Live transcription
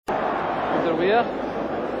Weir.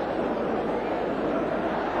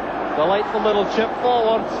 Delightful little chip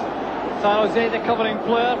forward. San Jose the covering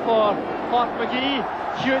player for Mark McGee.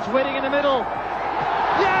 Huge waiting in the middle.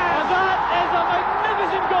 Yeah, and that is a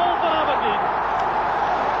magnificent goal for Aberdeen.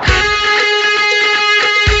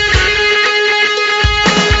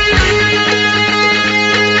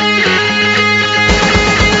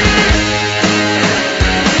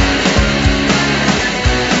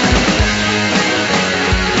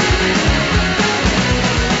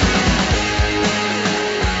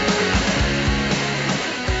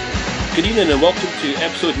 Good evening and welcome to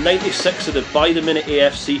episode 96 of the By the Minute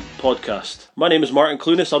AFC podcast. My name is Martin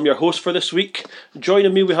Clunas, I'm your host for this week.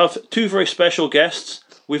 Joining me we have two very special guests.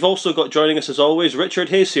 We've also got joining us as always Richard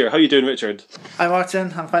Hayes here. How are you doing, Richard? Hi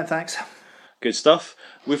Martin, I'm fine, thanks. Good stuff.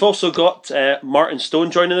 We've also got Martin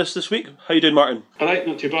Stone joining us this week. How are you doing, Martin? Alright,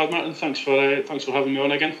 not too bad, Martin. Thanks for having me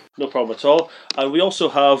on again. No problem at all. And we also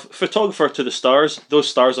have photographer to the stars, those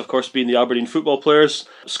stars of course being the Aberdeen football players,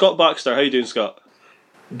 Scott Baxter. How are you doing, Scott?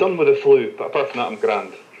 Done with the flu, but apart from that, I'm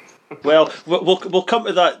grand. Well, we'll come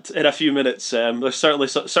to that in a few minutes. There's certainly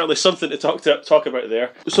something to talk about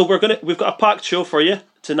there. So we've got a packed show for you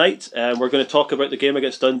tonight. We're going to talk about the game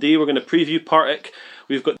against Dundee. We're going to preview Partick.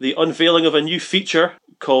 We've got the unveiling of a new feature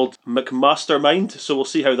called McMastermind, so we'll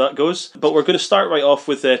see how that goes. But we're going to start right off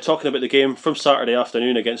with talking about the game from Saturday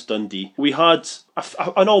afternoon against Dundee. We had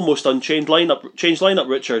an almost unchanged lineup.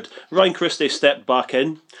 Richard, Ryan Christie stepped back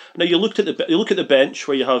in. Now you look at the bench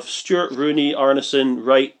where you have Stewart, Rooney, Arneson,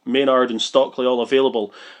 Wright, Maynard, and Stockley all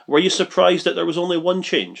available. Were you surprised that there was only one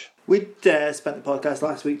change? We'd spent the podcast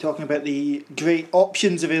last week talking about the great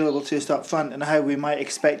options available to us up front and how we might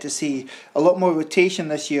expect to see a lot more rotation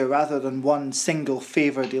this year rather than one single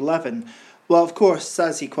favoured 11. Well, of course,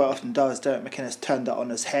 as he quite often does, Derek McInnes turned that on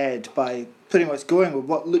his head by pretty much going with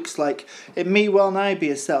what looks like it may well now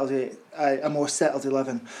be a more settled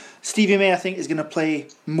 11. Stevie May, I think, is going to play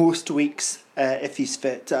most weeks if he's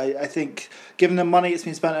fit. I think, given the money that's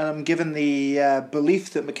been spent on him, given the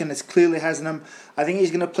belief that McInnes clearly has in him, I think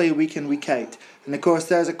he's going to play week in, week out. And of course,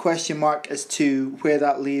 there's a question mark as to where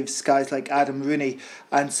that leaves guys like Adam Rooney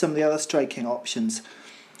and some of the other striking options.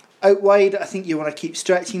 Out wide, I think you want to keep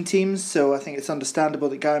stretching teams, so I think it's understandable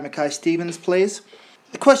that Gary Mackay-Stevens plays.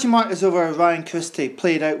 The question mark is over Ryan Christie,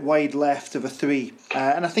 played out wide left of a 3.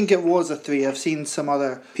 And I think it was a 3. I've seen some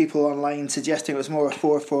other people online suggesting it was more a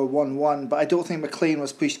 4-4-1-1, but I don't think McLean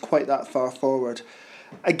was pushed quite that far forward.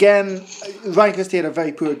 Again, Ryan Christie had a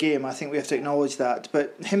very poor game, I think we have to acknowledge that,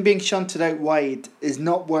 but him being shunted out wide is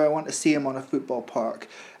not where I want to see him on a football park,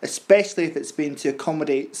 especially if it's been to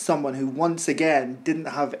accommodate someone who once again didn't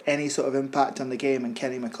have any sort of impact on the game in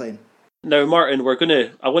Kenny McLean. Now, Martin,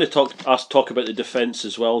 I want to talk about the defence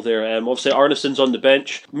as well there. Obviously, Arneson's on the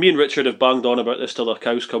bench. Me and Richard have banged on about this till the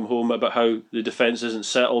cows come home, about how the defence isn't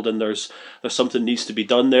settled and there's something needs to be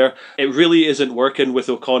done there. It really isn't working with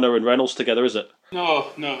O'Connor and Reynolds together, is it?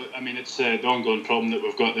 No. I mean, it's the ongoing problem that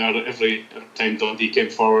we've got there. Every time Dundee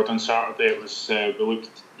came forward on Saturday, it was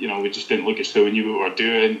we just didn't look as though we knew what we were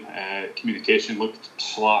doing. Communication looked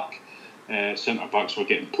slack. Centre backs were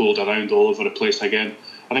getting pulled around all over the place again.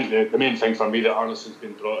 I think the main thing for me that Arneson's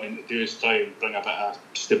been brought in to do is try and bring a bit of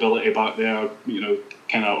stability back there,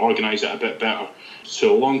 kind of organise it a bit better.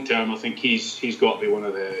 So long term, I think he's got to be one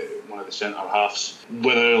of the centre halves.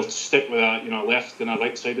 Whether he'll stick with a left and a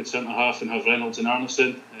right sided centre half and have Reynolds and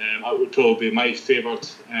Arneson, that would probably be my favoured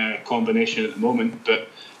combination at the moment. But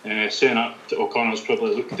saying that, O'Connor's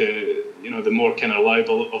probably looked the more kind of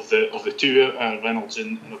reliable of the two, Reynolds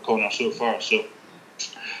and O'Connor so far. So.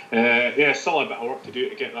 Still a bit of work to do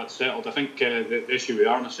to get that settled. I think the issue with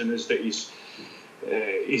Arneson is that he's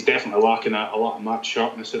definitely lacking a lot of match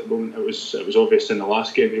sharpness at the moment. It was obvious in the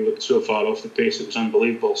last game. He looked so far off the pace, it was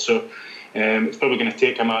unbelievable. So it's probably going to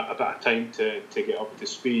take him a bit of time to get up to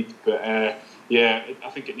speed. But I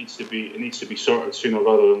think it needs to be sorted sooner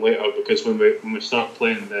rather than later, because when we start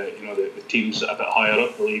playing the teams a bit higher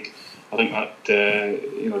up the league, I think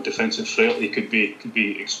that defensive frailty could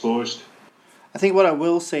be exposed. I think what I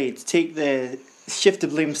will say, to take the shift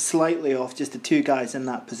of blame slightly off just the two guys in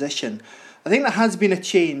that position, I think there has been a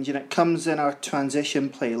change, and it comes in our transition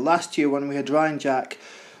play. Last year when we had Ryan Jack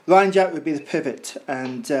would be the pivot,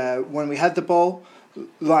 and when we had the ball,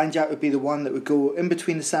 Ryan Jack would be the one that would go in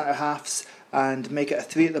between the centre halves and make it a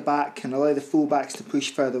 3 at the back and allow the full-backs to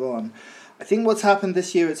push further on. I think what's happened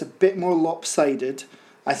this year, it's a bit more lopsided.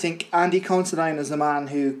 I think Andy Considine is the man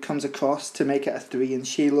who comes across to make it a 3, and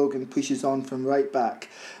Shea Logan pushes on from right back.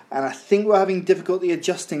 And I think we're having difficulty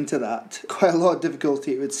adjusting to that. Quite a lot of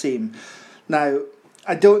difficulty, it would seem. Now,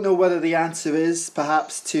 I don't know whether the answer is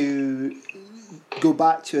perhaps to go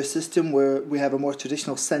back to a system where we have a more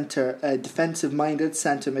traditional centre, defensive-minded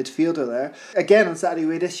centre midfielder there. Again, on Saturday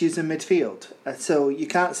we had issues in midfield, so you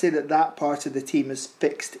can't say that part of the team is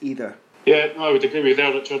fixed either. Yeah, no, I would agree with you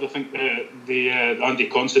there, Richard. I think the Andy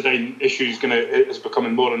Considine issue is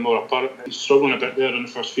becoming more and more apparent. He's struggling a bit there in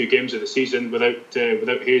the first few games of the season without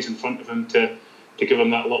Hayes in front of him to give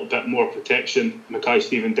him that little bit more protection.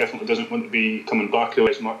 Mackay-Steven definitely doesn't want to be coming back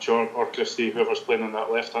as much, or Christie, whoever's playing on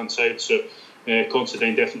that left-hand side. So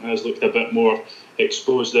Considine definitely has looked a bit more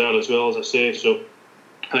exposed there as well, as I say. So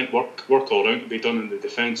I think work all round to be done in the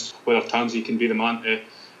defence. Whether Tansey can be the man to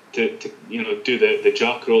do the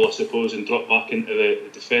jack role, I suppose, and drop back into the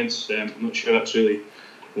defence. I'm not sure that's really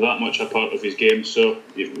that much a part of his game. So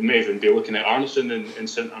you may even be looking at Arneson in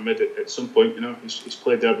centre mid at some point. He's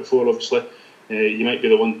played there before, obviously. You might be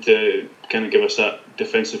the one to kind of give us that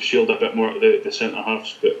defensive shield a bit more at the centre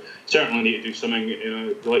halves, but certainly need to do something.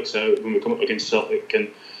 The likes of when we come up against Celtic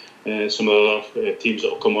and some of the other teams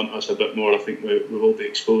that will come on us a bit more, I think we will be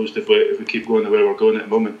exposed if we keep going the way we're going at the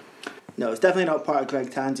moment. No, it's definitely not part of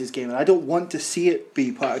Greg Tansey's game, and I don't want to see it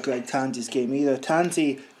be part of Greg Tansey's game either.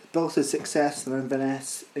 Tansey built his success in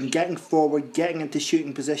Inverness in getting forward, getting into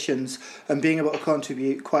shooting positions and being able to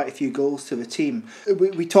contribute quite a few goals to the team.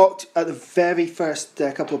 We talked at the very first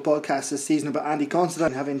couple of podcasts this season about Andy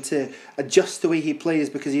Considine having to adjust the way he plays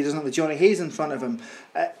because he doesn't have Johnny Hayes in front of him.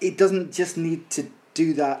 He doesn't just need to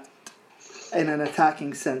do that in an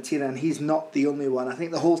attacking sense, and he's not the only one. I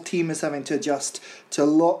think the whole team is having to adjust to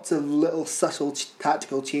lots of little subtle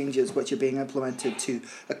tactical changes which are being implemented to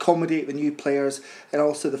accommodate the new players, and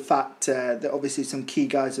also the fact that obviously some key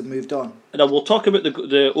guys have moved on. Now we'll talk about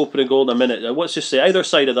the opening goal in a minute. Let's just say either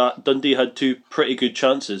side of that, Dundee had two pretty good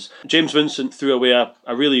chances. James Vincent threw away a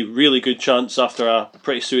really, really good chance after a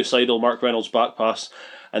pretty suicidal Mark Reynolds back pass.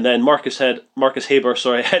 And then Marcus Haber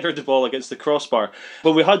headed the ball against the crossbar.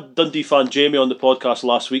 When we had Dundee fan Jamie on the podcast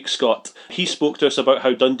last week, Scott, he spoke to us about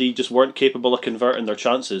how Dundee just weren't capable of converting their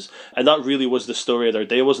chances. And that really was the story of their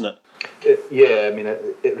day, wasn't it?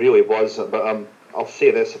 It really was. But I'll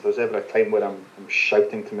say this, if there's ever a time where I'm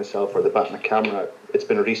shouting to myself or the back of the camera, it's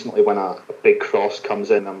been recently when a big cross comes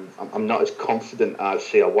in. I'm not as confident as,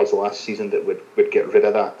 say, I was last season that would get rid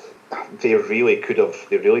of that. They really could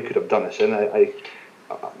have done us in.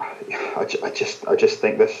 I just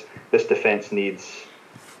think this defence needs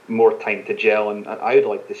more time to gel, and I would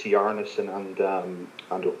like to see Arneson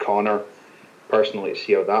and O'Connor personally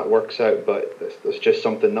see how that works out. But there's just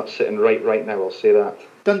something not sitting right now. I'll say that.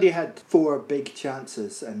 Dundee had 4 big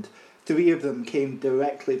chances, and 3 of them came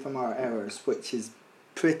directly from our errors, which is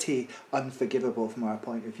pretty unforgivable from our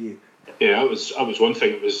point of view. Yeah, that was one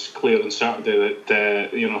thing that was clear on Saturday,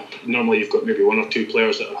 that normally you've got maybe 1 or 2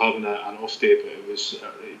 players that are having an off day, but it was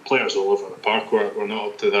players all over the park were not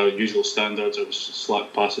up to their usual standards. It was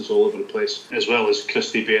slack passes all over the place, as well as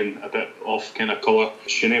Christie being a bit off kind of colour.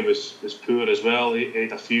 Shinnie was poor as well. He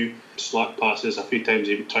had a few slack passes. A few times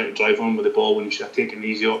he would try to drive on with the ball when he should have taken the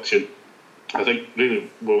easy option. I think really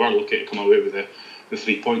we were looking to come away with the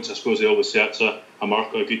 3 points. I suppose they always say that's a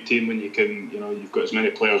mark of a good team when you can, you've got as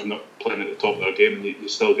many players not playing at the top of their game and you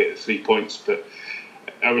still get the 3 points. But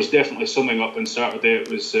there was definitely something up on Saturday. It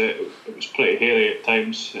was pretty hairy at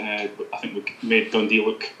times. I think we made Dundee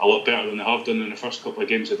look a lot better than they have done in the first couple of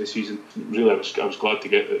games of the season. Really, I was glad to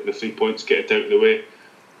get the 3 points, get it out of the way,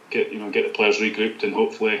 get the players regrouped, and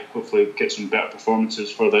hopefully get some better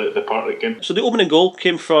performances for the Partick game. So the opening goal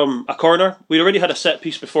came from a corner. We'd already had a set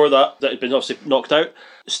piece before that had been obviously knocked out.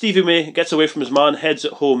 Stevie May gets away from his man, heads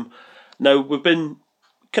it home. Now we've been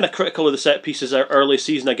kind of critical of the set pieces early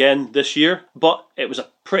season again this year, but it was a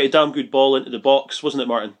pretty damn good ball into the box, wasn't it,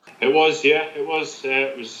 Martin? It was, yeah, it was.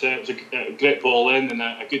 It was a great ball in and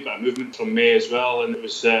a good bit of movement from May as well, and it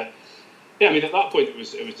was. At that point it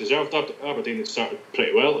was deserved. Aberdeen had started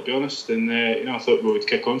pretty well, to be honest, and I thought we would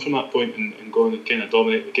kick on from that point and go and kind of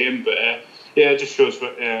dominate the game. But it just shows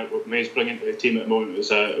what May's bringing to the team at the moment. It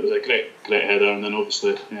was a great header, and then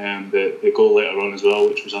obviously the goal later on as well,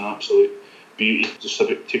 which was an absolute beauty. Just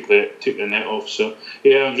about took the net off. So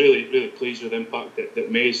yeah, I'm really pleased with the impact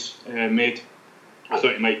that May's made. I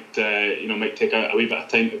thought he might take a wee bit of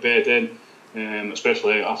time to bed in.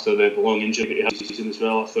 Especially after the long injury that he had this season as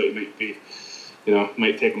well. I thought he might be,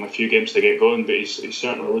 might take him a few games to get going, but he's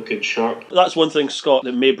certainly looking sharp. That's one thing, Scott,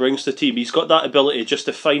 that May brings to the team. He's got that ability just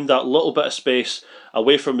to find that little bit of space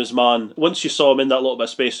away from his man. Once you saw him in that little bit of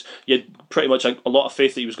space, you had pretty much a lot of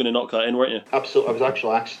faith that he was going to knock that in, weren't you? Absolutely. I was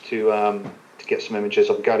actually asked to get some images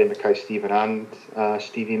of Gary Mackay-Steven and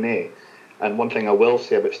Stevie May. And one thing I will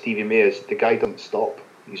say about Stevie May is the guy doesn't stop.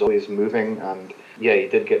 He's always moving, and yeah, he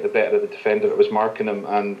did get the better of the defender that was marking him,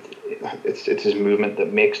 and it's his movement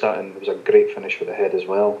that makes that, and it was a great finish with the head as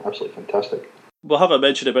well. Absolutely fantastic. We'll have a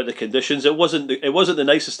mention about the conditions. It wasn't the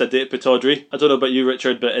nicest a day at Pittodrie. I don't know about you,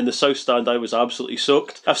 Richard, but in the south stand I was absolutely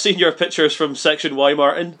soaked. I've seen your pictures from Section Y,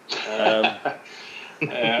 Martin.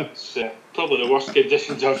 It's probably the worst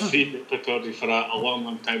conditions I've seen at Pittodrie for a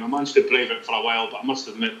long time. I managed to brave it for a while, but I must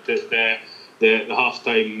admit that the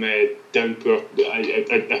half-time downpour,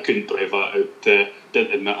 I couldn't brave that. I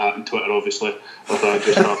didn't admit that on Twitter, obviously, although I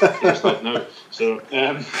just have now. So,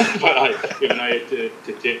 but even I had to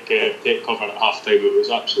take cover at half-time. It was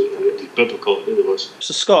absolutely biblical. It really was.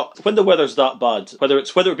 So, Scott, when the weather's that bad, whether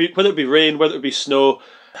it be rain, whether it be snow,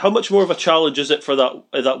 how much more of a challenge is it for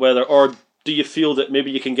that weather, or do you feel that maybe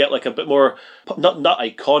you can get like a bit more, not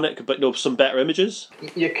iconic, but some better images?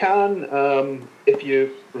 You can, if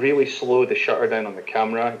you really slow the shutter down on the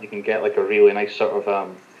camera, you can get like a really nice sort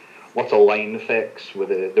of lots of line effects with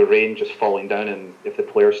the rain just falling down, and if the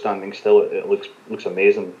player's standing still, it looks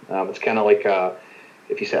amazing. It's kind of like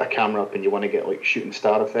if you set a camera up and you want to get like shooting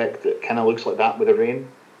star effect, it kind of looks like that with the rain,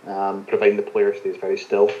 providing the player stays very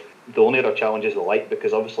still. The only other challenge is the light,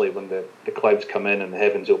 because obviously when the clouds come in and the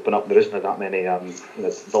heavens open up, there isn't that many,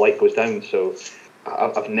 the light goes down. So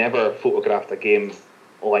I've never photographed a game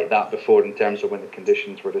like that before in terms of when the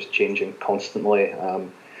conditions were just changing constantly.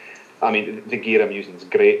 I mean, the gear I'm using is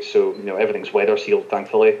great, so everything's weather sealed,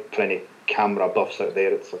 thankfully. For any camera buffs out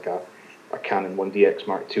there, it's like a Canon 1DX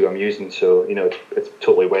Mark II I'm using, so it's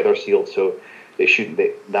totally weather sealed, so it shouldn't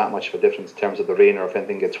be that much of a difference in terms of the rain, or if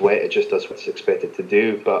anything gets wet, it just does what it's expected to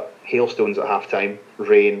do. But hailstones at half-time,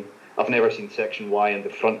 rain. I've never seen Section Y in the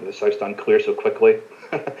front of the south stand clear so quickly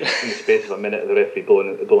in the space of a minute of the referee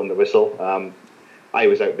blowing the whistle. I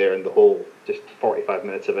was out there in the whole, just 45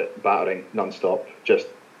 minutes of it, battering non-stop, just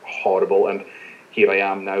horrible. And here I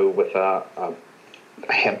am now with a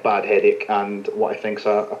bad headache and what I think's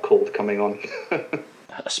a cold coming on.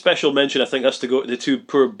 A special mention, I think, has to go to the two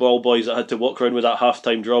poor ball boys that had to walk around with that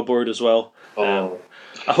half-time draw board as well. I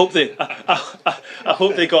hope they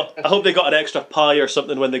got an extra pie or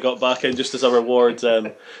something when they got back in, just as a reward.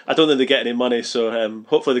 I don't think they get any money, so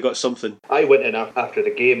hopefully they got something. I went in after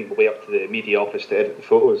the game, way up to the media office to edit the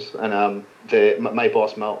photos, and my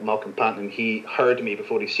boss Malcolm Panton, he heard me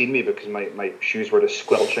before he seen me because my shoes were just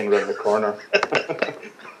squelching around the corner.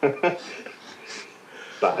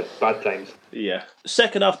 Bad times. Yeah.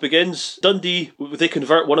 Second half begins. Dundee, they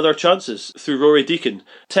convert one of their chances through Rory Deacon.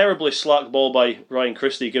 Terribly slack ball by Ryan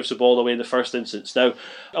Christie, gives the ball away in the first instance. Now,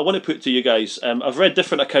 I want to put to you guys, I've read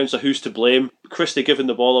different accounts of who's to blame. Christie giving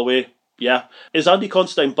the ball away, yeah. Is Andy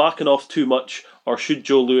Considine backing off too much, or should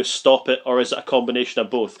Joe Lewis stop it, or is it a combination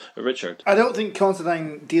of both? Richard? I don't think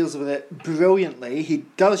Considine deals with it brilliantly. He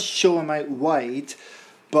does show him out wide,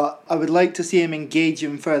 but I would like to see him engage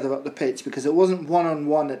him further up the pitch, because it wasn't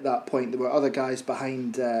one-on-one at that point. There were other guys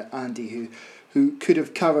behind Andy who could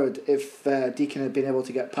have covered if Deacon had been able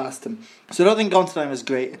to get past him. So I don't think Considine was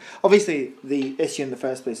great. Obviously, the issue in the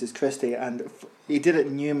first place is Christie, and he did it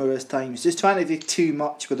numerous times, just trying to do too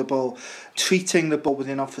much with the ball, treating the ball with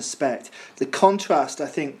enough respect. The contrast, I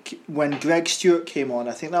think, when Greg Stewart came on,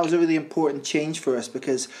 I think that was a really important change for us,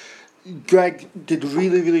 because Greg did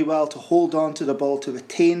really, really well to hold on to the ball, to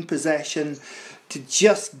retain possession, to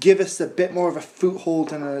just give us a bit more of a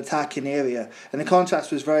foothold in an attacking area. And the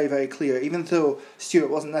contrast was very, very clear. Even though Stewart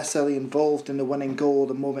wasn't necessarily involved in the winning goal,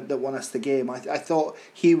 the moment that won us the game, I thought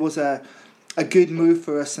he was a good move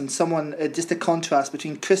for us, and someone, just a contrast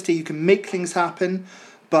between Christie, who can make things happen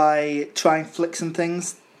by trying flicks and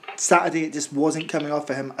things. Saturday it just wasn't coming off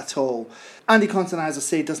for him at all. Andy Considine, as I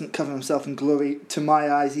say, doesn't cover himself in glory to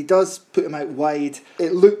my eyes. He does put him out wide.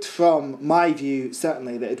 It looked, from my view,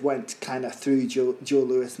 certainly, that it went kind of through Joe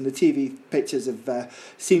Lewis, and the TV pictures have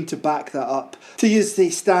seemed to back that up. To use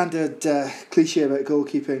the standard cliche about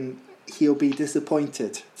goalkeeping, he'll be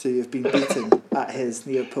disappointed to have been beaten at his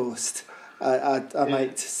near post. I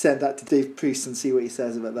might send that to Dave Priest and see what he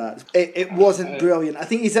says about that. It wasn't brilliant. I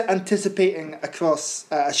think he's anticipating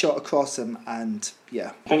a shot across him, and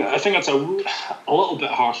yeah. I think that's a little bit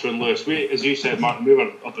harsher on Lewis. As you said, Martin, we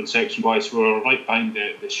were up in Section Y, so we were right behind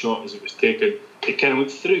the shot as it was taken. It kind of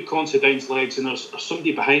went through Considine's legs, and there's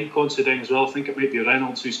somebody behind Considine as well. I think it might be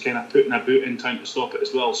Reynolds, who's kind of putting a boot in trying to stop it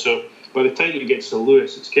as well. So by the time it gets to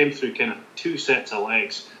Lewis, it's came through kind of two sets of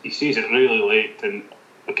legs. He sees it really late, and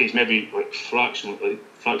okay, he's maybe like fractionally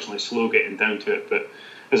slow getting down to it, but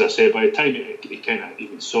as I said, by the time he kind of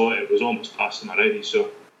even saw it was almost past him already. So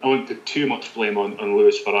I wouldn't put too much blame on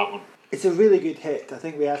Lewis for that one. It's a really good hit. I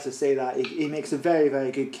think we have to say that. He makes a very,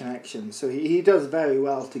 very good connection. So he does very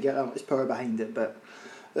well to get that much power behind it. But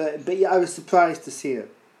But yeah, I was surprised to see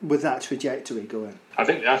it with that trajectory going. I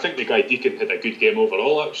think the guy Deacon had a good game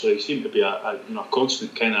overall. Actually, he seemed to be a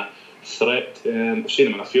constant kind of threat. I've seen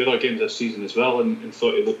him in a few other games this season as well, and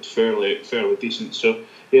thought he looked fairly decent. So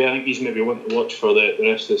yeah, I think he's maybe one to watch for the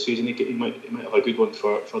rest of the season. He might have a good one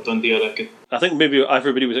for Dundee, I reckon. I think maybe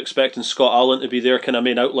everybody was expecting Scott Allen to be their kind of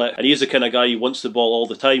main outlet, and he's the kind of guy who wants the ball all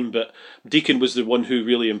the time, but Deacon was the one who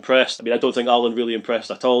really impressed. I mean, I don't think Allen really impressed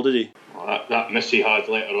at all, did he? Well, that miss he had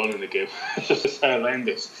later on in the game was just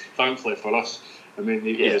horrendous, thankfully for us. I mean,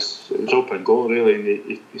 it was open goal really,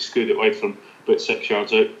 and he screwed it wide from about 6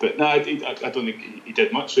 yards out. But no, I don't think he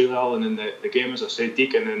did much really, Allen, in the game. As I said,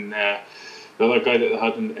 Deacon and the other guy that they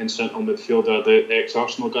had in central midfield, the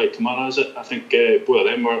ex-Arsenal guy, Kamara, is it? I think both of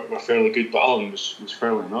them were fairly good, but Allen was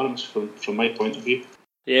fairly anonymous from my point of view.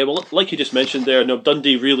 Yeah, well, like you just mentioned there,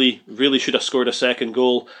 Dundee really should have scored a second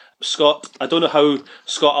goal. Scott, I don't know how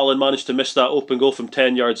Scott Allen managed to miss that open goal from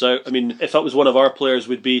 10 yards out. I mean, if that was one of our players,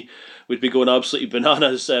 we'd be going absolutely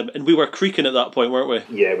bananas. And we were creaking at that point, weren't we?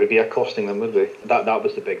 Yeah, we'd be accosting them, would we? That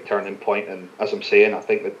was the big turning point. And as I'm saying, I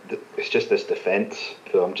think that it's just this defence.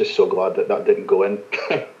 So I'm just so glad that didn't go in,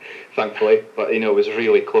 thankfully. But, it was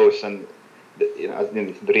really close. And,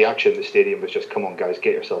 the reaction in the stadium was just, come on, guys,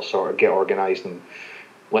 get yourselves sorted, get organised, and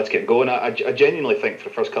let's get going. I genuinely think for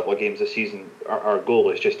the first couple of games this season, our goal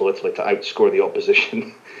is just literally to outscore the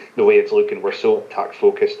opposition. The way it's looking, we're so attack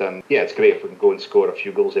focused, and yeah, it's great if we can go and score a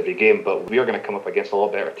few goals every game, but we are going to come up against a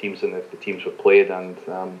lot better teams than the teams we've played, and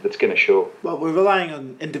it's going to show. Well, we're relying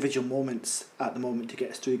on individual moments at the moment to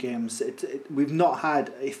get us through games. We've not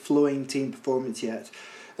had a flowing team performance yet.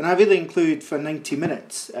 And I really include for 90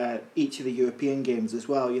 minutes each of the European games as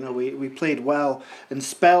well. We played well in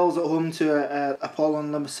spells at home to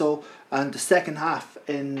Apollon Limassol, and the second half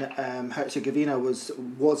in Herzegovina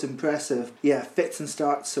was impressive. Yeah, fits and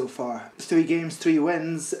starts so far. 3 games, 3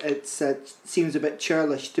 wins. It seems a bit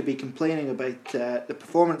churlish to be complaining about the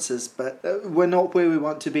performances, but we're not where we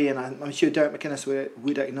want to be, and I'm sure Derek McInnes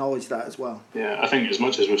would acknowledge that as well. Yeah, I think as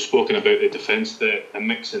much as we've spoken about the defence, the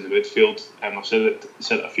mix in the midfield, I've said it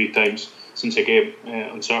a few times since the game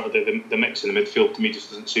on Saturday, the mix in the midfield to me just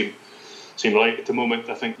doesn't seem right at the moment.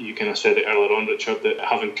 I think you kind of said it earlier on, Richard, that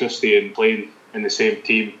having Christie and playing in the same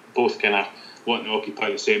team, both kind of wanting to occupy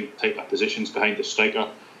the same type of positions behind the striker,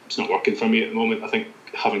 it's not working for me at the moment. I think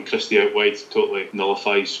having Christie out wide totally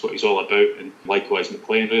nullifies what he's all about, and likewise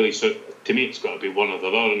McLean really. So to me, it's got to be one or the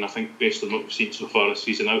other, and I think based on what we've seen so far this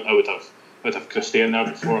season, I would have Christie in there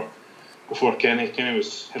before Kenny. Kenny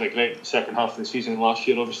had a great second half of the season last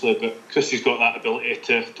year, obviously, but Christie's got that ability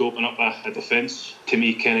to open up a defence. To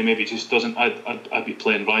me, Kenny maybe just doesn't. I'd be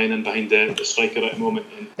playing Ryan in behind the striker at the moment.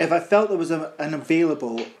 If I felt there was an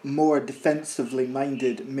available, more defensively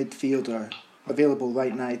minded midfielder available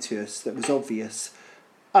right now to us that was obvious,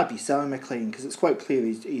 I'd be selling McLean, because it's quite clear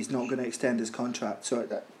he's not going to extend his contract. So,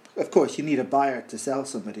 of course, you need a buyer to sell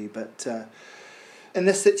somebody, but in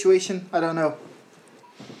this situation, I don't know.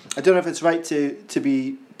 I don't know if it's right to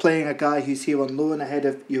be playing a guy who's here on loan ahead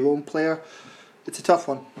of your own player. It's a tough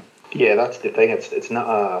one. Yeah, that's the thing. It's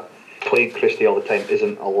not playing Christie all the time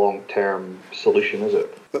isn't a long-term solution, is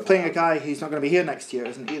it? But playing a guy who's not going to be here next year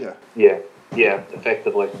isn't either. Yeah,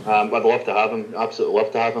 effectively. I'd love to have him, absolutely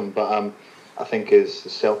love to have him, but I think his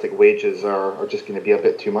Celtic wages are just going to be a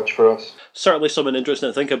bit too much for us. Certainly something interesting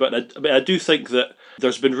to think about. I do think that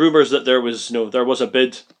there's been rumours that there was a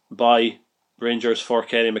bid by Rangers for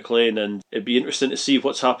Kenny McLean, and it'd be interesting to see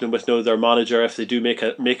what's happening with their manager if they do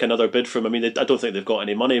make another bid for him. I mean, I don't think they've got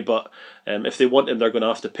any money, but if they want him, they're going to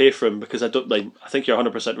have to pay for him, because I think you're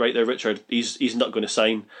 100% right there, Richard. He's not going to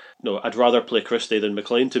sign. No, I'd rather play Christie than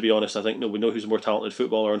McLean, to be honest. I think we know who's a more talented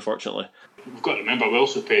footballer, unfortunately. We've got to remember we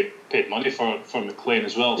also paid money for McLean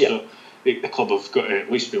as well, yeah. So the club have got to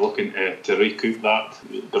at least be looking to recoup that.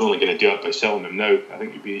 They're only going to do it by selling him now. I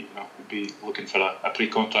think you'd be looking for a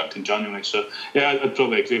pre-contract in January. So yeah, I'd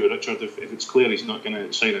probably agree with Richard. If it's clear he's not going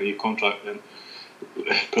to sign a new contract, then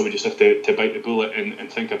probably just have to bite the bullet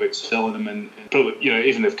and think about selling him. And probably,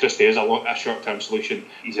 even if Christie is a short-term solution,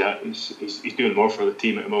 he's doing more for the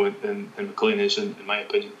team at the moment than McLean is, in my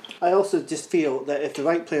opinion. I also just feel that if the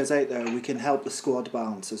right player's out there, we can help the squad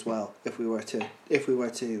balance as well. If we were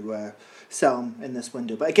to sell him in this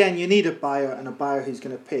window, but again, you need a buyer, and a buyer who's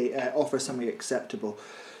going to offer something acceptable.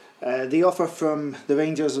 The offer from the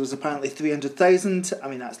Rangers was apparently 300,000. I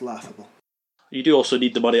mean, that's laughable. You do also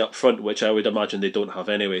need the money up front, which I would imagine they don't have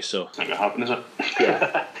anyway. So it's not going to happen, is it?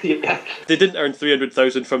 Yeah. Yeah. They didn't earn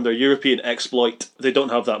 300,000 from their European exploit. They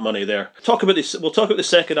don't have that money there. We'll talk about the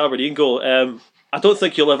second Aberdeen goal. I don't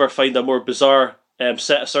think you'll ever find a more bizarre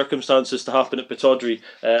set of circumstances to happen at Pittodrie.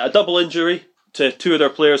 A double injury to two of their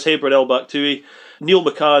players, Haber and El Baktui. Neil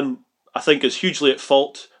McCann, I think, is hugely at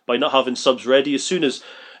fault by not having subs ready. As soon as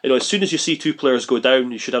you see two players go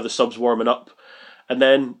down, you should have the subs warming up. And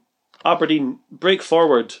then Aberdeen break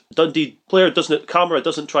forward. Dundee Camera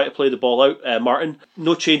doesn't try to play the ball out. Martin,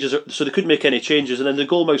 no changes, so they couldn't make any changes. And then the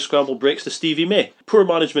goalmouth scramble breaks to Stevie May. Poor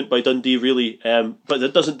management by Dundee, really, but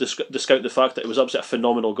that doesn't discount the fact that it was a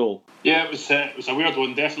phenomenal goal. Yeah, it was a weird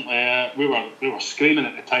one. Definitely, we were screaming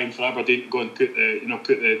at the time for Aberdeen to go and put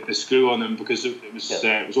the screw on them, because it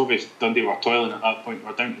was obvious Dundee were toiling at that point. We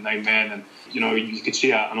were down to 9 men, and you could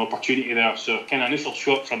see an opportunity there. So kind of initial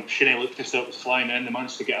shot from Shinnie Lucas that was flying in. They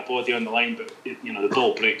managed to get a body on the line, but the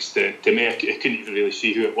ball breaks to May. I couldn't even really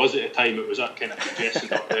see who it was at the time. It was that kind of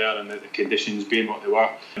congestion up there, and the conditions being what they were.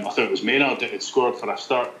 I thought it was Maynard that had scored for a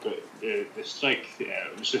start, but the strike,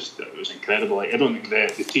 it was incredible. Like, I don't think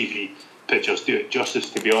the TV pictures do it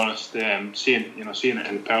justice, to be honest. Seeing it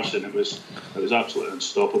in person, it was absolutely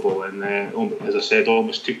unstoppable, and as I said,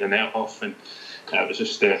 almost took the net off, and it was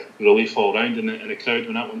just a relief all round in the crowd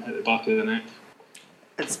when that one hit the back of the net.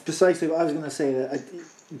 It's precisely what I was going to say. That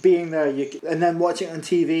being there, and then watching it on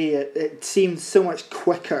TV, it seemed so much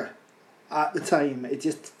quicker at the time. It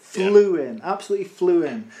just flew in, absolutely flew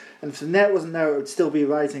in. And if the net wasn't there, it would still be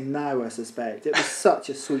rising now, I suspect. It was such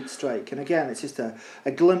a sweet strike. And again, it's just a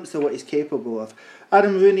glimpse of what he's capable of.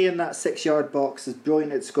 Adam Rooney in that 6-yard box is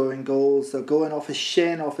brilliant at scoring goals. They're going off his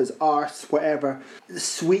shin, off his arse, whatever. The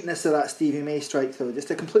sweetness of that Stevie May strike, though,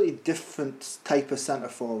 just a completely different type of centre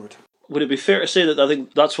forward. Would it be fair to say that I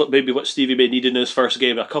think that's what Stevie May needed in his first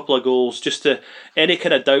game? A couple of goals, just to any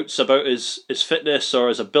kind of doubts about his fitness or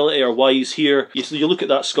his ability or why he's here. You look at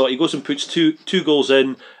that, Scott. He goes and puts two goals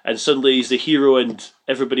in, and suddenly he's the hero, and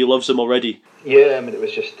everybody loves him already. Yeah, I mean, it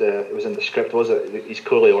was just it was in the script, was it? He's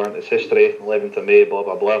clearly learnt his history. 11th of May, blah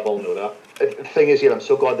blah blah. We all know that. The thing is, here, I'm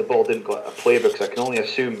so glad the ball didn't go a play, because I can only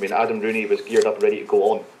assume. I mean, Adam Rooney was geared up, ready to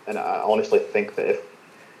go on, and I honestly think that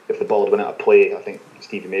if the ball had went out of play, I think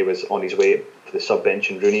Stevie May was on his way to the sub bench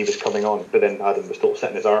and Rooney was coming on. But then Adam was still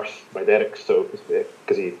sitting his arse by Derek, so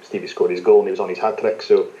because Stevie scored his goal and he was on his hat trick.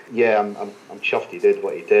 So yeah, I'm chuffed he did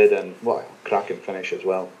what he did, and what a cracking finish as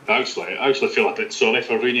well. I actually feel a bit sorry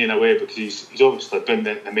for Rooney in a way, because he's obviously been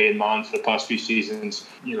the main man for the past few seasons.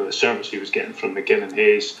 The service he was getting from McGinn and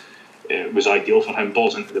Hayes was ideal for him.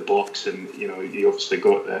 Balls into the box, and he obviously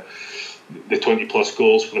got the 20 plus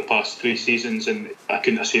goals for the past 3 seasons, and I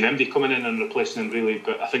couldn't have seen anybody coming in and replacing him, really.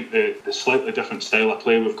 But I think the slightly different style of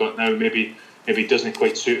play we've got now maybe doesn't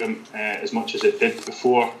quite suit him as much as it did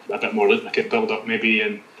before. A bit more rhythmic build up maybe,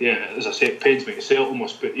 and yeah, as I say, it pains me to say it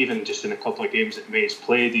almost, but even just in a couple of games that May's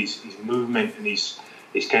played, his movement and his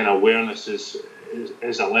kind of awareness is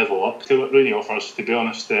a level up to what Rooney offers, to be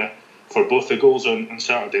honest. For both the goals on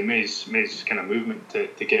Saturday, May's kind of movement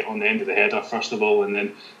to get on the end of the header first of all, and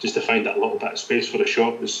then just to find that little bit of space for a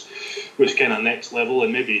shot was kind of next level,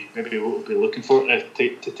 and maybe what we'll be looking for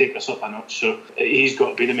to take us up a notch. So he's got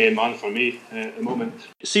to be the main man for me at the moment.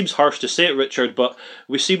 It seems harsh to say it, Richard, but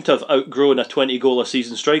we seem to have outgrown a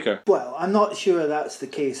 20-goal-a-season striker. Well, I'm not sure that's the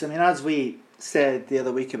case. I mean, as we said the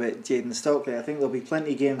other week about Jayden Stockley, I think there'll be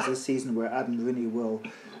plenty of games this season where Adam Rooney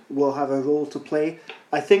will have a role to play.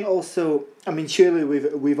 I think also, I mean, surely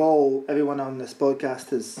everyone on this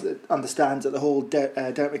podcast understands that the whole Derek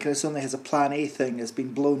McInnes only has a plan A thing has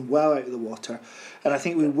been blown well out of the water, and I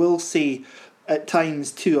think we will see at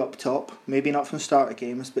times 2 up top, maybe not from start of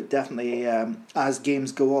games, but definitely as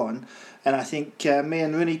games go on. And I think May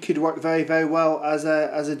and Rooney could work very, very well as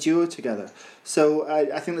a duo together. So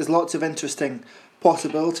I think there's lots of interesting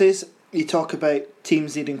possibilities. You talk about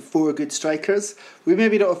teams needing 4 good strikers. We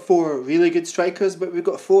maybe don't have 4 really good strikers, but we've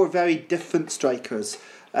got 4 very different strikers,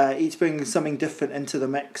 each bringing something different into the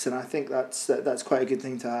mix, and I think that's quite a good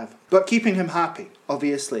thing to have. But keeping him happy,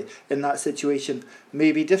 obviously, in that situation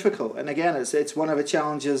may be difficult. And again, it's one of the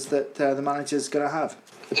challenges that the manager's going to have.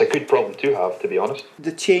 It's a good problem to have, to be honest.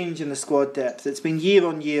 The change in the squad depth, it's been year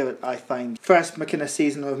on year, I find. First McInnes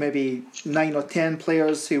season with maybe 9 or 10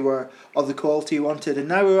 players who were of the quality you wanted, and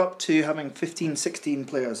now we're up to having 15, 16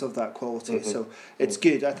 players of that quality. Mm-hmm. So it's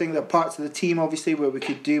good. I think there are parts of the team, obviously, where we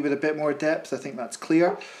could do with a bit more depth. I think that's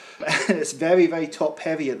clear. It's very, very top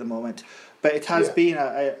heavy at the moment. But it has been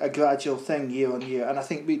a gradual thing year on year, and I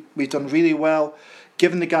think we've done really well,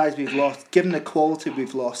 given the guys we've lost, given the quality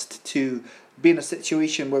we've lost, to be in a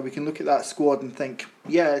situation where we can look at that squad and think,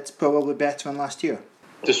 yeah, it's probably better than last year.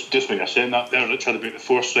 Just when you're saying that there, Richard, about the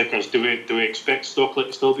 4 strikers, do we expect Stockley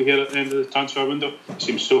to still be here at the end of the transfer window? It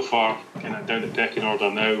seems so far kind of down the pecking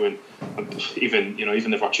order now, and even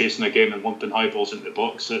if we're chasing again and lumping high balls into the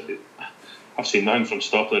box, I've seen nothing from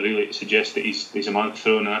Stockley really to suggest that he's a man to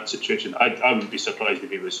throw in that situation. I wouldn't be surprised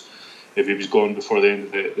if he was gone before the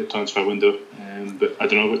end of the transfer window. But I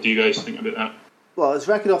don't know. What do you guys think about that? Well, his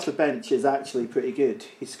record off the bench is actually pretty good.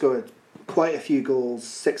 He scored quite a few goals,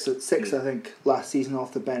 six I think, last season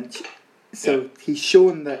off the bench. So he's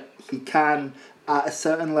shown that he can, at a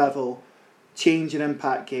certain level, change and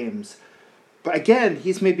impact games. But again,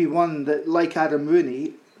 he's maybe one that, like Adam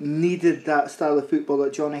Rooney, needed that style of football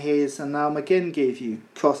that Johnny Hayes and Niall McGinn gave you,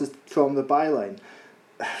 crosses from the byline.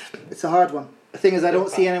 It's a hard one. The thing is, I don't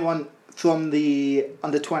see anyone from the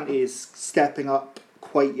under-20s stepping up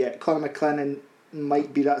quite yet. Conor McLennan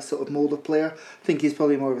might be that sort of mould of player. I think he's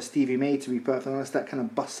probably more of a Stevie May, to be perfectly honest, that kind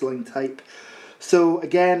of bustling type. So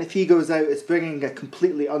again, if he goes out, it's bringing a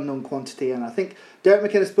completely unknown quantity in. I think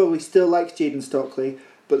Derek McInnes probably still likes Jayden Stockley,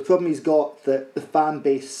 but the problem he's got that the fan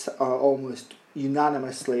base are almost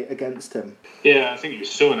unanimously against him. Yeah, I think he was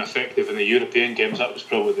so ineffective in the European games. That was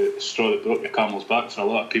probably the straw that broke the camel's back for a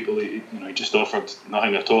lot of people. He just offered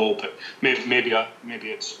nothing at all. But maybe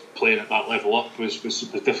it's playing at that level up was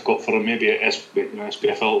difficult for him. Maybe at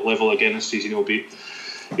SPFL level again this season he will be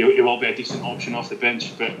a decent option off the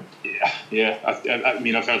bench. But yeah, I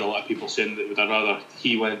mean, I've heard a lot of people saying that would I rather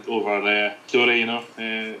he went over Story.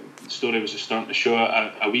 Story was just starting to show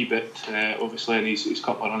a wee bit, obviously, and his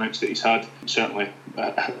couple of run-outs that he's had. Certainly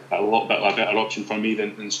a lot bit of a better option for me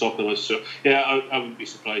than Stockley was. So yeah, I wouldn't be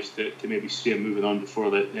surprised to maybe see him moving on before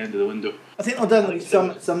the end of the window. I think there'll definitely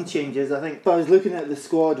be some changes. I think if I was looking at the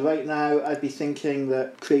squad right now, I'd be thinking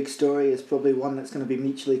that Craig Story is probably one that's going to be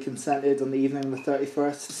mutually consented on the evening of the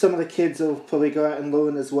 31st. Some of the kids will probably go out and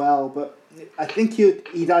loan as well, but I think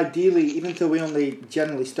he'd ideally, even though we only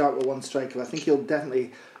generally start with one striker, I think he'll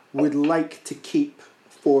definitely would like to keep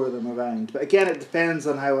four of them around. But again, it depends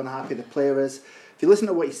on how unhappy the player is. If you listen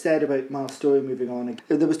to what he said about Miles Story moving on,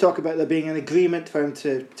 there was talk about there being an agreement for him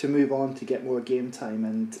to move on to get more game time,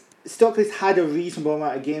 and Stockley's had a reasonable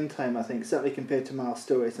amount of game time, I think, certainly compared to Miles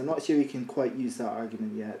Story, so I'm not sure we can quite use that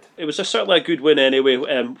argument yet. It was certainly a good win anyway,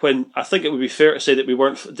 when I think it would be fair to say that we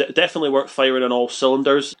definitely weren't firing on all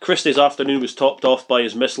cylinders. Christie's afternoon was topped off by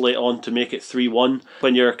his miss late on to make it 3-1.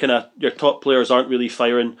 When your top players aren't really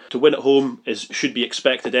firing, to win at home should be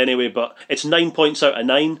expected anyway, but it's 9 points out of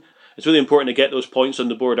 9. It's really important to get those points on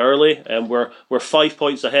the board early, and we're 5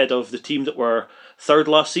 points ahead of the team that were third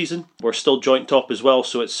last season. We're still joint top as well,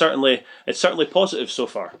 so it's certainly positive so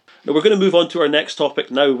far. Now we're going to move on to our next topic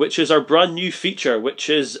now, which is our brand new feature, which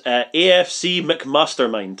is AFC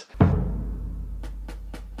McMastermind.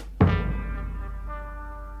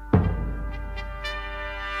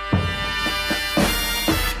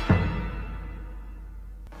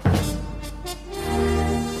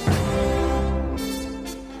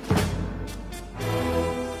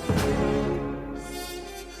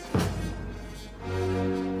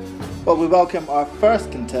 Well, we welcome our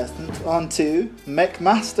first contestant onto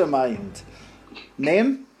McMastermind.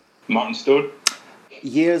 Name? Martin Stone.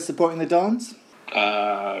 Years supporting the Dons?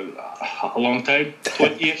 A long time,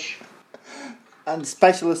 20-ish. And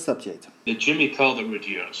specialist subject? The Jimmy Calderwood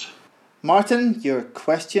years. Martin, your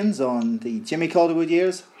questions on the Jimmy Calderwood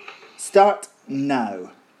years start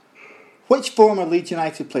now. Which former Leeds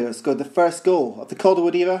United player scored the first goal of the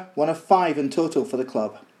Calderwood era, one of 5 in total for the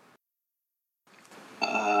club?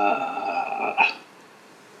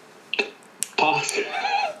 Pass.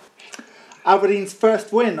 Aberdeen's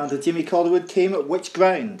first win under Jimmy Calderwood came at which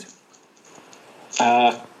ground?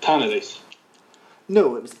 Tannadice.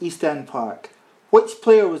 No, it was East End Park. Which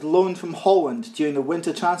player was loaned from Holland during the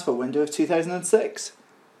winter transfer window of 2006?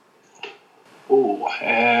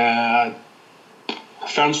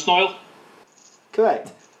 Franz Snoyle.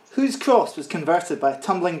 Correct. Whose cross was converted by a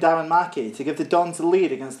tumbling Darren Mackey to give the Dons the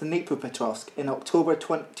lead against the Dnipropetrovsk in October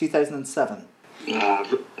 2007?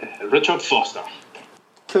 Richard Foster.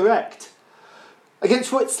 Correct.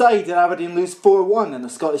 Against which side did Aberdeen lose 4-1 in the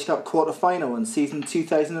Scottish Cup quarter-final in season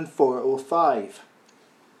 2004-05?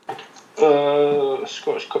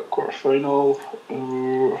 Scottish Cup quarter-final.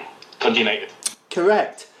 Dundee United.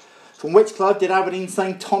 Correct. From which club did Aberdeen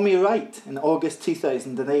sign Tommy Wright in August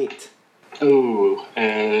 2008?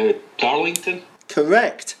 Darlington.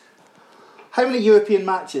 Correct. How many European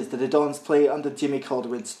matches did the Dons play under Jimmy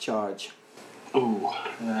Calderwood's charge?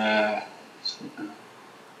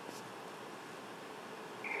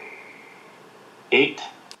 8.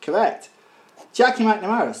 Correct. Jackie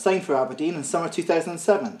McNamara signed for Aberdeen in summer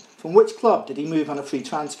 2007. From which club did he move on a free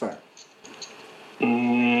transfer?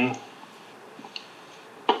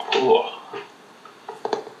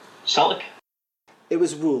 Celtic. It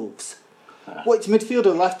was Wolves. Which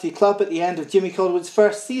midfielder left the club at the end of Jimmy Calderwood's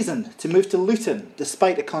first season to move to Luton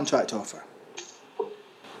despite a contract offer?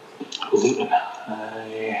 Luton.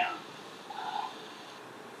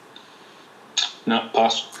 No,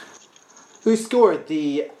 pass. Who scored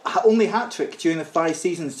the only hat-trick during the 5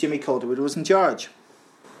 seasons Jimmy Calderwood was in charge?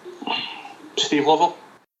 Steve Lovell.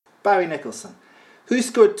 Barry Nicholson. Who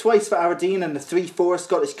scored twice for Aberdeen in the 3-4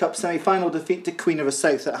 Scottish Cup semi-final defeat to Queen of the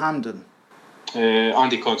South at Hampden?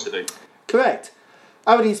 Andy Considine. Correct.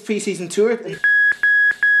 Aberdeen's pre-season tour...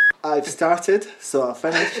 I've started, so I'll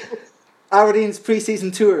finish. Aberdeen's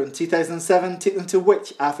pre-season tour in 2007 took them to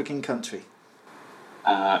which African country?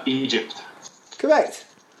 Egypt. Correct.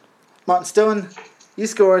 Martin Stone, you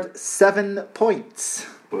scored 7 points.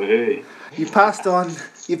 Hey. You passed on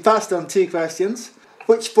 2 questions.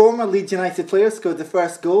 Which former Leeds United player scored the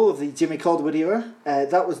first goal of the Jimmy Calderwood era?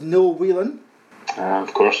 That was Noel Whelan.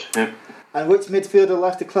 Of course, yeah. And which midfielder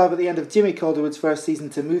left the club at the end of Jimmy Calderwood's first season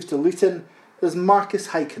to move to Luton? It was Marcus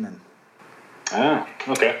Heikkinen.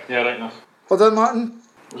 Okay. Yeah, right enough. Well done, Martin.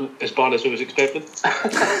 Wasn't as bad as I was expecting.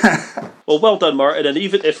 Well, well done, Martin. And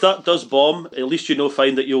even if that does bomb, at least you know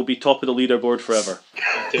fine that you'll be top of the leaderboard forever.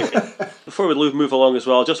 I'll take it. Before we move along as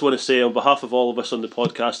well, I just want to say on behalf of all of us on the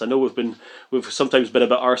podcast, I know we've sometimes been a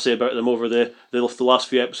bit arsey about them over the last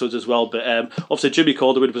few episodes as well, but obviously Jimmy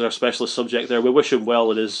Calderwood was our specialist subject there. We wish him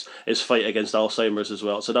well in his fight against Alzheimer's as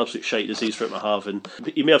well. It's an absolute shite disease for him to have, and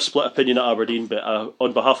he may have split opinion at Aberdeen, but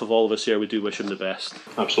on behalf of all of us here, we do wish him the best.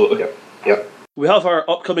 Absolutely. Yep. We have our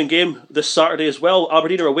upcoming game this Saturday as well.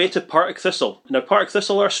 Aberdeen are away to Partick Thistle. Now, Partick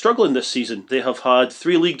Thistle are struggling this season. They have had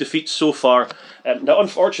 3 league defeats so far. Now,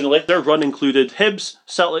 unfortunately, their run included Hibs,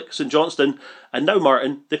 Celtic, St Johnstone, and now,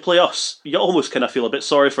 Martin, they play us. You almost kind of feel a bit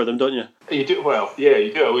sorry for them, don't you? You do well. Yeah,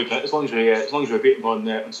 you do a wee bit. As long as we beat them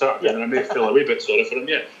on Saturday, and I may feel a wee bit sorry for them.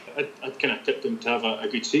 Yeah, I'd kind of tipped them to have a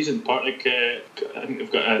good season. Partick, I think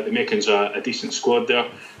they've got the makings of a decent squad there.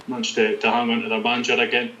 Managed to hang on to their manager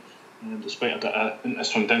again. Despite a bit of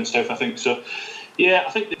interest from down south, I think. So, yeah, I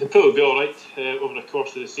think they'll probably be alright over the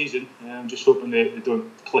course of the season. I'm just hoping they don't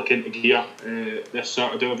click into gear this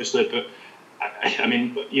Saturday, obviously. But, I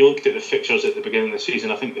mean, you looked at the fixtures at the beginning of the season,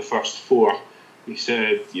 I think the first 4, we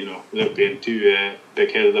said, without being too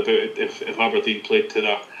big-headed about it, if Aberdeen played to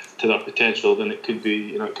their potential, then it could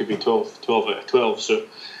be, 12 out of 12. So,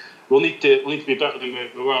 We'll need to be better than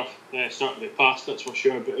we were Saturday past, that's for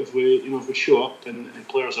sure. But if we show up and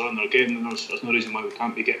players are on their game, then there's no reason why we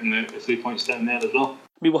can't be getting the 3 points down there as well.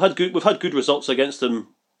 I mean, we've had good results against them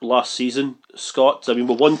last season, Scott. I mean,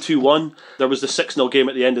 we won 2-1. There was the 6-0 game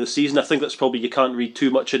at the end of the season. I think that's probably, you can't read too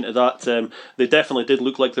much into that. They definitely did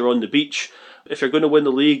look like they were on the beach. If you're going to win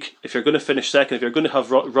the league, if you're going to finish second, if you're going to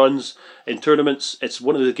have runs in tournaments, it's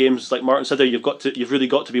one of the games, like Martin said there, you've really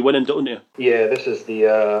got to be winning, don't you? Yeah, this is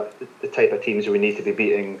the type of teams we need to be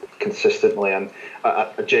beating consistently, and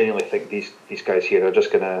I genuinely think these guys here are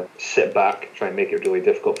just going to sit back, try and make it really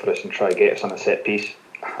difficult for us and try and get us on a set piece.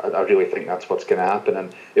 I really think that's what's going to happen,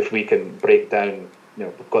 and if we can break down,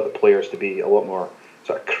 we've got the players to be a lot more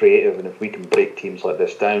sort of creative, and if we can break teams like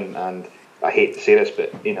this down, and I hate to say this,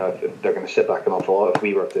 but if they're going to sit back an awful lot, if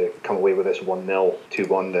we were to come away with this 1-0,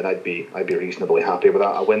 2-1, then I'd be reasonably happy with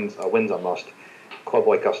that. A win's a must. A club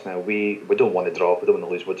like us now, we don't want to draw, we don't want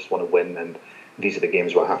to lose, we just want to win, and these are the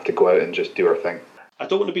games we'll have to go out and just do our thing. I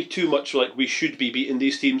don't want to be too much like we should be beating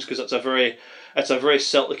these teams, because it's a very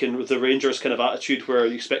Celtic and the Rangers kind of attitude where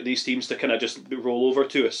you expect these teams to kind of just roll over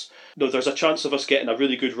to us. No, there's a chance of us getting a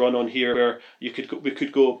really good run on here where we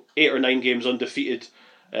could go 8 or 9 games undefeated.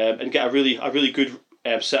 And get a really good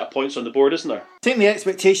set of points on the board, isn't there? I think the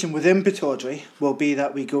expectation within Pittodrie will be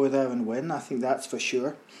that we go there and win. I think that's for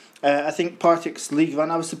sure. I think Partick's league run,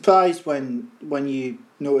 I was surprised when you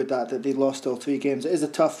noted that they lost all 3 games. It is a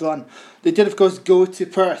tough run. They did, of course, go to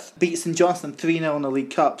Perth, beat St Johnstone 3-0 in the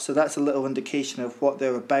League Cup, so that's a little indication of what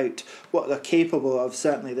they're about, what they're capable of,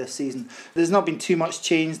 certainly this season. There's not been too much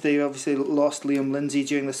change. They obviously lost Liam Lindsay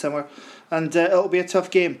during the summer, and it'll be a tough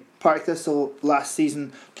game. Partick Thistle last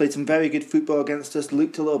season played some very good football against us,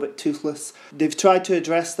 looked a little bit toothless. They've tried to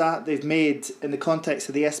address that. They've made, in the context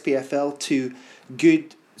of the SPFL, 2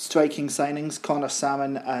 good striking signings, Connor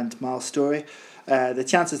Salmon and Miles Story. The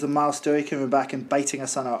chances of Miles Story coming back and biting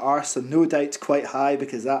us on our arse are no doubt quite high,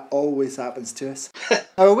 because that always happens to us.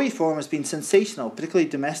 Our away form has been sensational, particularly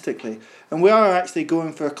domestically, and we are actually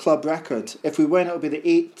going for a club record. If we win, it'll be the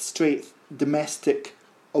 8th straight domestic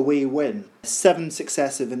away win, 7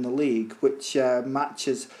 successive in the league, which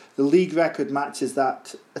matches the league record, matches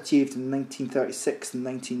that achieved in 1936 and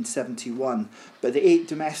 1971. But the 8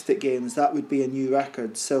 domestic games, that would be a new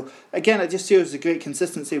record. So again, it just shows the great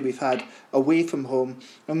consistency we've had away from home.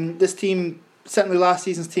 And this team certainly last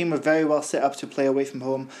season's team were very well set up to play away from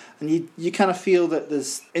home, and you kind of feel that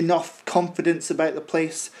there's enough confidence about the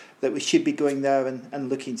place that we should be going there and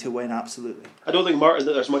looking to win, absolutely. I don't think, Martin,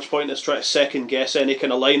 that there's much point in us trying to second guess any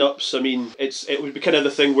kind of lineups. I mean, it would be kind of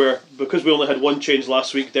the thing where, because we only had one change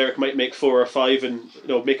last week, Derek might make 4 or 5 and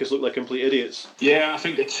make us look like complete idiots. Yeah, I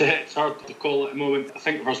think it's hard to call at the moment. I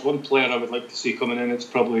think if there's one player I would like to see coming in, it's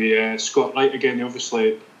probably Scott Wright again. He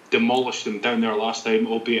obviously demolished them down there last time,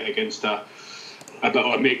 albeit against a bit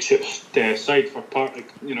of a makeshift side for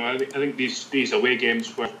Partick. I think these away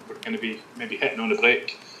games where we're going to be maybe hitting on the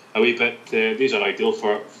break a wee bit, these are ideal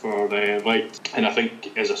for Wright. And I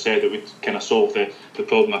think, as I said, it would kind of solve the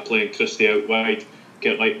problem of playing Christie out wide,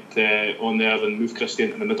 get Wright on there and move Christie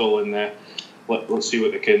into the middle, and let's see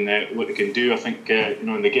what they can do. I think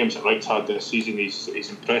in the games that Wright's had this season, he's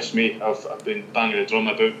impressed me. I've been banging the drum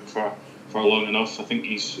about for long enough. I think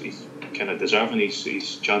he's kind of deserving.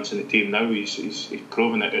 He's chancing the team now. He's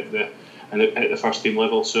proven it at the first team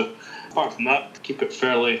level. So apart from that, keep it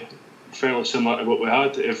fairly similar to what we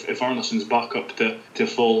had. If Arneson's back up to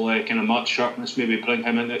full kind of match sharpness, maybe bring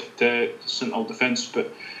him in at central defence.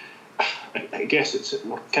 But I guess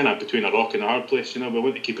we're kind of between a rock and a hard place. We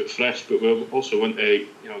want to keep it fresh, but we also want to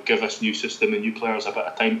give this new system and new players a bit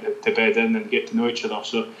of time to bed in and get to know each other.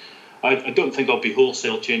 So I don't think there'll be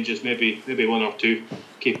wholesale changes. Maybe 1 or 2.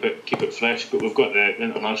 Keep it fresh. But we've got the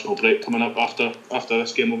international break coming up after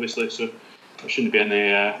this game, obviously. So there shouldn't be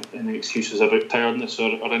any excuses about tiredness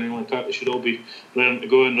or anything like that. They should all be raring to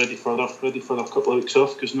go and ready for their couple of weeks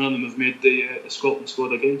off, because none of them have made the Scotland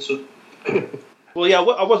squad again. So. Well, yeah,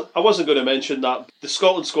 I wasn't going to mention that. The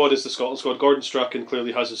Scotland squad is the Scotland squad. Gordon Strachan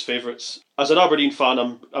clearly has his favourites. As an Aberdeen fan,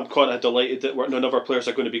 I'm kind of delighted that none of our players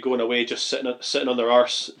are going to be going away just sitting on their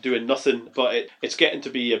arse doing nothing. But it's getting to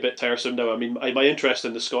be a bit tiresome now. I mean, my interest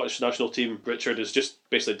in the Scottish national team, Richard, has just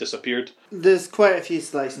basically disappeared. There's quite a few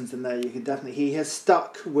selections in there. You can definitely. He has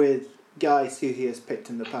stuck with guys who he has picked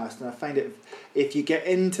in the past, and I find it, if you get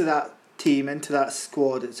into that team, into that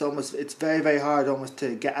squad, it's very, very hard almost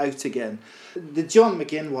to get out again. The John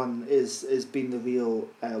McGinn one is been the real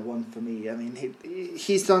one for me. I mean,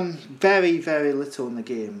 he's done very, very little in the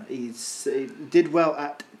game. He did well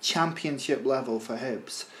at championship level for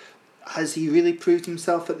Hibs. Has he really proved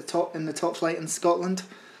himself in the top flight in Scotland?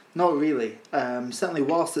 Not really. Certainly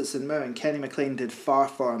whilst at St Mirren, Kenny McLean did far,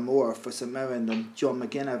 far more for St Mirren than John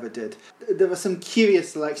McGinn ever did. There were some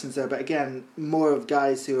curious selections there, but again, more of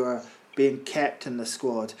guys who are being kept in the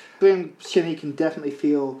squad. Graham Shinney can definitely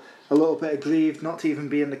feel a little bit aggrieved not to even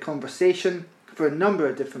be in the conversation for a number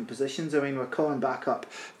of different positions. I mean, we're calling back up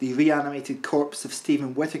the reanimated corpse of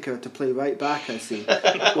Stephen Whittaker to play right back, I see.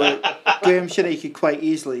 Where Graham Shinney could quite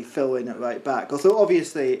easily fill in at right back. Although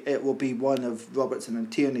obviously it will be one of Robertson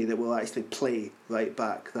and Tierney that will actually play right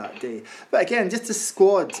back that day. But again, just a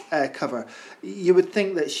squad cover, you would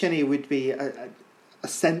think that Shinney would be a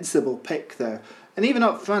sensible pick there. And even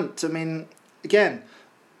up front, I mean, again,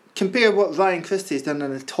 compare what Ryan Christie's done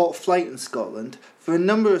in the top flight in Scotland for a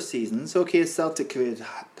number of seasons. Okay, his Celtic career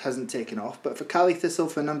hasn't taken off, but for Cally Thistle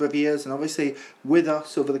for a number of years, and obviously with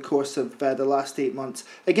us over the course of the last 8 months.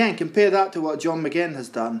 Again, compare that to what John McGinn has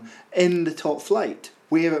done in the top flight,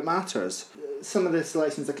 where it matters. Some of the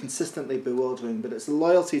selections are consistently bewildering, but it's the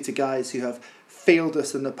loyalty to guys who have failed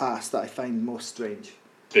us in the past that I find most strange.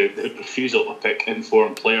 The refusal to pick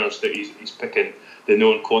informed players, that he's picking the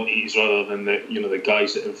known quantities rather than the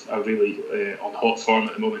guys that are really on hot form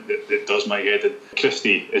at the moment, that does my head. And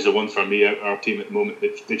Christie is the one for me out of our team at the moment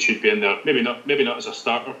that should be in there. Maybe not as a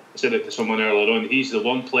starter. I said it to someone earlier on. He's the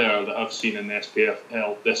one player that I've seen in the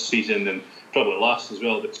SPFL this season, and probably last as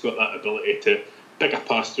well, that's got that ability to pick a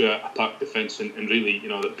pass through a pack defence and really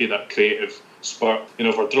be that creative spark.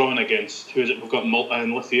 If we're drawing against, who is it? We've got Malta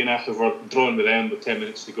and Lithuania. If we're drawing with them with 10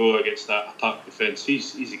 minutes to go against that attack defence,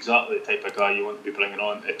 he's exactly the type of guy you want to be bringing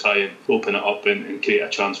on to try and open it up and create a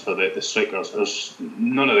chance for the strikers. There's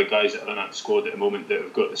none of the guys that are in that squad at the moment that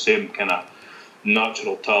have got the same kind of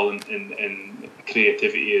natural talent and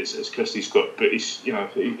creativity as Christie's got, but he's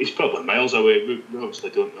probably miles away. We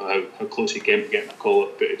obviously don't know how close he came to getting a call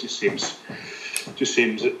up, but it just seems,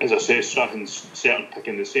 as I say, Strachan's certain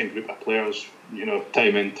picking the same group of players,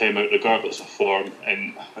 time in, time out, regardless of form,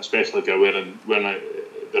 and especially if you're wearing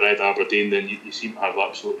the red Aberdeen, then you seem to have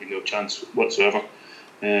absolutely no chance whatsoever.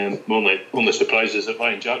 Only surprise is that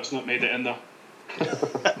Ryan Jack's not made it in there.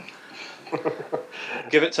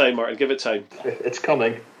 Give it time, Martin. Give it time. It's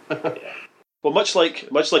coming. Yeah. Well, much like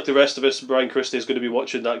the rest of us, Brian Christie is going to be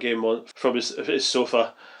watching that game from his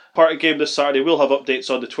sofa. Part of the game this Saturday. We'll have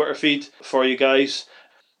updates on the Twitter feed for you guys.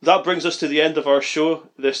 That brings us to the end of our show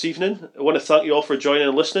this evening. I want to thank you all for joining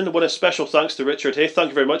and listening. I want a special thanks to Richard Hay. Thank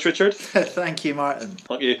you very much, Richard. Thank you, Martin.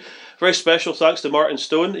 Thank you. Very special thanks to Martin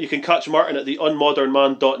Stone. You can catch Martin at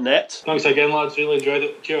theunmodernman.net. Thanks again, lads. Really enjoyed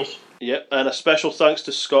it. Cheers. Yep, and a special thanks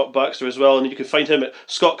to Scott Baxter as well, and you can find him at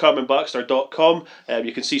scottcarmenbaxter.com.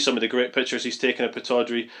 You can see some of the great pictures he's taken at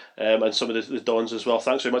Pataudry and some of the Dons as well.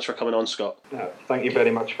 Thanks very much for coming on, Scott. Thank you very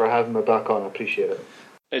much for having me back on. I appreciate it.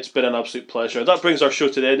 It's been an absolute pleasure. That brings our show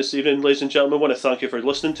to the end this evening, ladies and gentlemen. I want to thank you for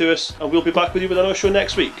listening to us, and we'll be back with you with another show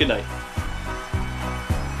next week. Good night.